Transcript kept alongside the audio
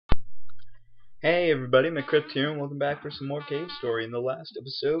Hey everybody, McCrypt here, and welcome back for some more Cave Story. In the last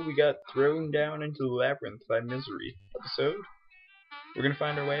episode, we got thrown down into the labyrinth by Misery. We're gonna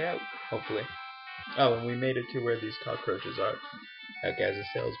find our way out, hopefully. Oh, and we made it to where these cockroaches are. That guy's a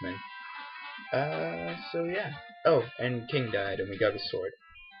salesman. So yeah. Oh, and King died, and we got a sword.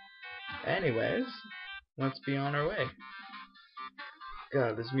 Anyways, let's be on our way.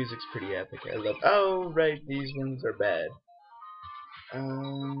 God, this music's pretty epic. I love. Oh, right, these ones are bad.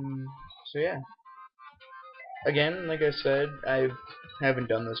 So yeah. Again, like I said, I haven't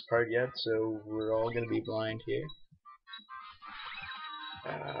done this part yet, so we're all gonna be blind here.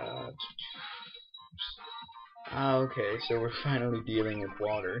 Okay, so we're finally dealing with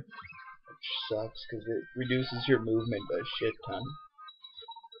water, which sucks because it reduces your movement by a shit ton.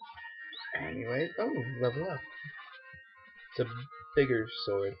 Anyway, oh, level up. It's a bigger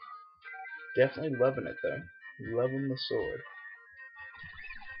sword. Definitely loving it though. Loving the sword.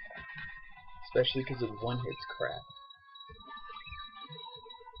 Especially because it one hits crap.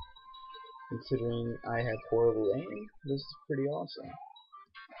 Considering I have horrible aim, this is pretty awesome.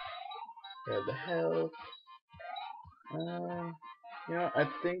 Grab the health. I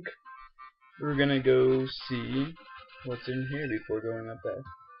think we're gonna go see what's in here before going up there.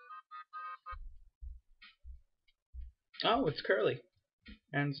 Oh, it's Curly.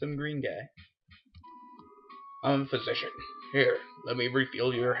 And some green guy. I'm a physician. Here, let me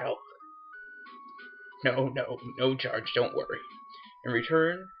refill your health. No charge, don't worry. In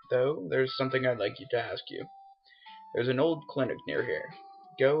return, though, there's something I'd like you to ask you. There's an old clinic near here.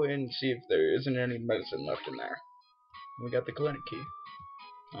 Go and see if there isn't any medicine left in there. We got the clinic key.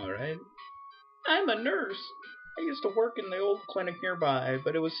 Alright. I'm a nurse. I used to work in the old clinic nearby,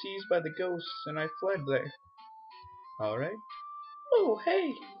 but it was seized by the ghosts and I fled there. Alright. Oh,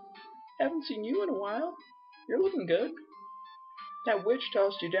 hey! Haven't seen you in a while. You're looking good. That witch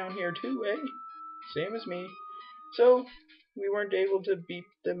tossed you down here too, eh? Same as me. So, we weren't able to beat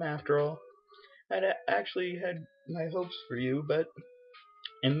them after all. I'd actually had my hopes for you, but...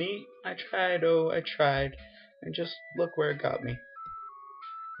 And me, I tried, oh, I tried. And just look where it got me.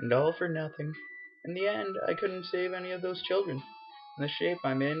 And all for nothing. In the end, I couldn't save any of those children. In the shape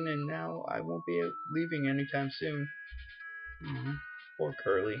I'm in, and now I won't be leaving anytime soon. Poor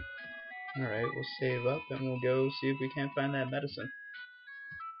Curly. Alright, we'll save up and we'll go see if we can't find that medicine.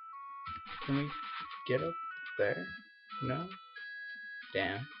 Can we get up there? No?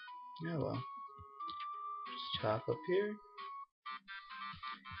 Damn. Oh well. Just chop up here.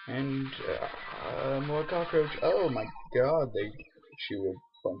 And more cockroach. Oh my god, they shoot a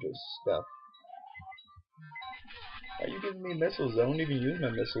bunch of stuff. Why are you giving me missiles? I don't even use my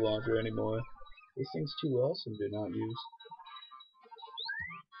missile launcher anymore. This thing's too awesome to not use.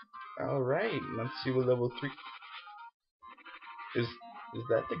 Alright, let's see what level 3... Is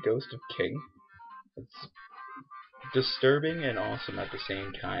that the ghost of King? It's disturbing and awesome at the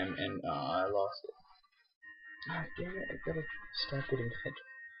same time, and I lost it. Ah, damn it, I gotta stop getting hit.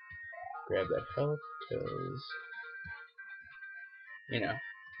 Grab that health, because...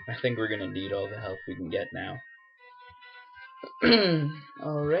 I think we're gonna need all the health we can get now.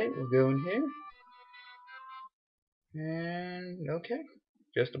 Alright, we'll go in here. And, okay.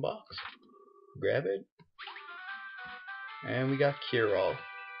 Just a box. Grab it. And we got Cure All.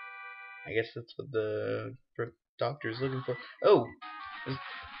 I guess that's what the doctor's looking for. Oh! Is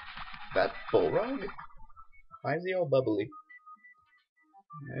that Bullrog? Why is he all bubbly?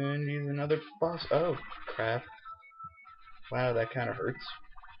 And he's another boss. Oh, crap. Wow, that kind of hurts.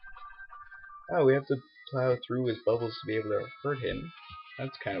 Oh, we have to plow through his bubbles to be able to hurt him.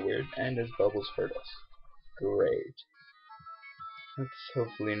 That's kind of weird. And his bubbles hurt us. Great. Let's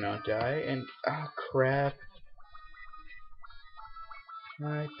hopefully not die. And, crap.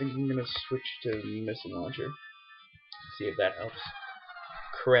 I think I'm gonna switch to missile launcher. See if that helps.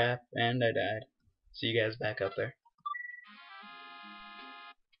 Crap, and I died. See you guys back up there.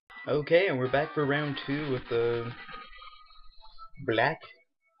 Okay, and we're back for round 2 with the black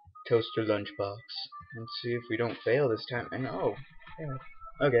toaster lunchbox. Let's see if we don't fail this time. And oh, yeah.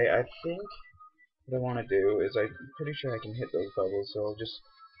 Okay, I think what I want to do is I'm pretty sure I can hit those bubbles, so I'll just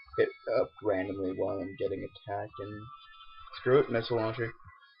hit up randomly while I'm getting attacked and screw it, missile launcher.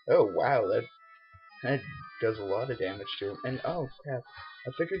 Oh wow, that does a lot of damage to him. And oh crap,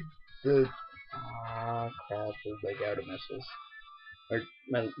 I figured the crap, we're like out of missiles. Or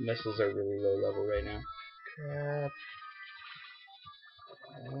my missiles are really low level right now. Crap.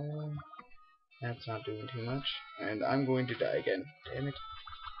 That's not doing too much. And I'm going to die again. Damn it.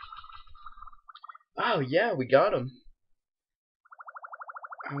 Oh yeah, we got him.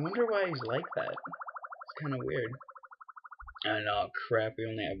 I wonder why he's like that. It's kind of weird. And oh crap, we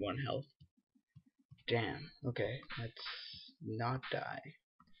only have 1 health. Damn. Okay, let's not die.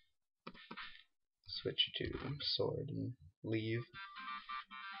 Switch to sword and leave.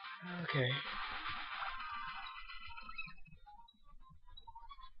 Okay.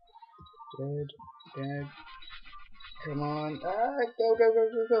 Dead. Dead. Come on. Ah, go, go, go,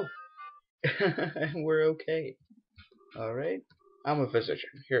 go, go. And we're okay. Alright. I'm a physician.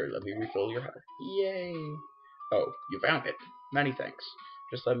 Here, let me refill your heart. Yay. Oh, you found it. Many thanks.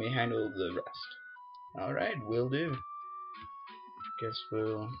 Just let me handle the rest. Alright, will do. Guess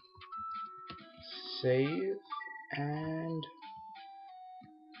we'll save and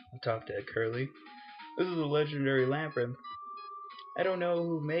I'll talk to Curly. This is a legendary labyrinth. I don't know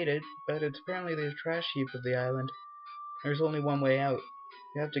who made it, but it's apparently the trash heap of the island. There's only one way out.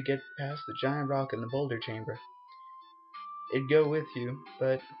 You have to get past the giant rock in the boulder chamber. It'd go with you,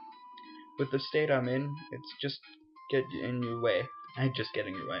 but with the state I'm in, it's just get in your way. I'm just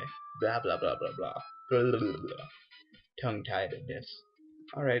getting your way. Blah blah blah blah blah. Blah blah blah blah. Tongue-tiedness.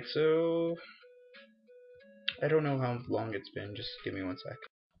 Alright, so I don't know how long it's been, just give me one sec.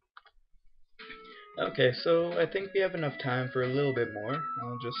 Okay, so I think we have enough time for a little bit more.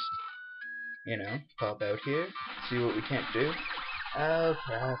 I'll just, you know, pop out here, see what we can't do. Oh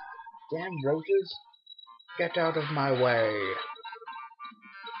crap. Damn roaches. Get out of my way.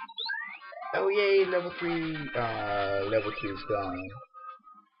 Oh yay, level 3. Level 2's gone.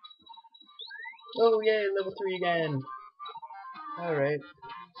 Oh yay, level 3 again. Alright,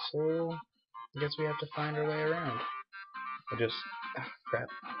 so I guess we have to find our way around. I just, crap.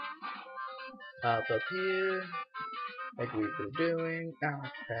 Hop up here, like we were doing.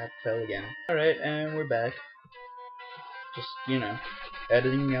 Crap, fell again. Alright, and we're back. Just, you know,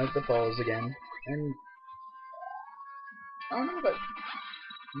 editing out the falls again. And, I don't know, but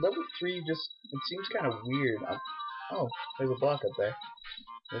level 3 just, it seems kind of weird. Oh, there's a block up there.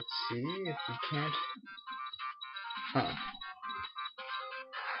 Let's see if we can't... Huh.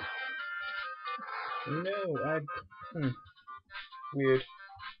 No, weird.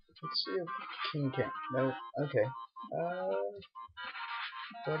 Let's see if King can. No, okay.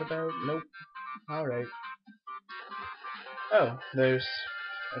 What about... Nope. Alright. Oh, there's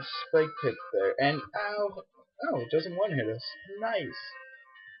a spike pit there. And, ow! Oh, it doesn't one-hit us. Nice!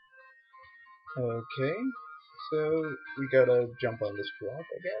 Okay. So, we gotta jump on this block,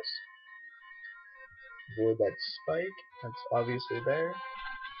 I guess. Avoid that spike. That's obviously there.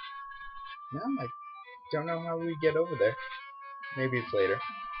 No, I don't know how we get over there. Maybe it's later.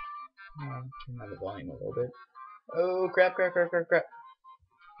 Turn down the volume a little bit. Oh, crap, crap, crap, crap, crap.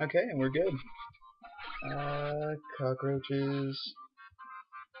 Okay, and we're good. Cockroaches.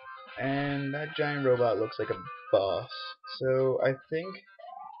 And that giant robot looks like a boss. So I think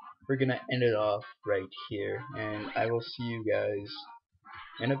we're gonna end it off right here. And I will see you guys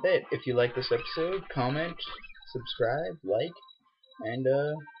in a bit. If you like this episode, comment, subscribe, like, and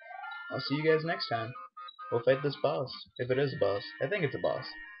I'll see you guys next time. We'll fight this boss. If it is a boss. I think it's a boss.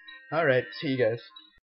 Alright, see you guys.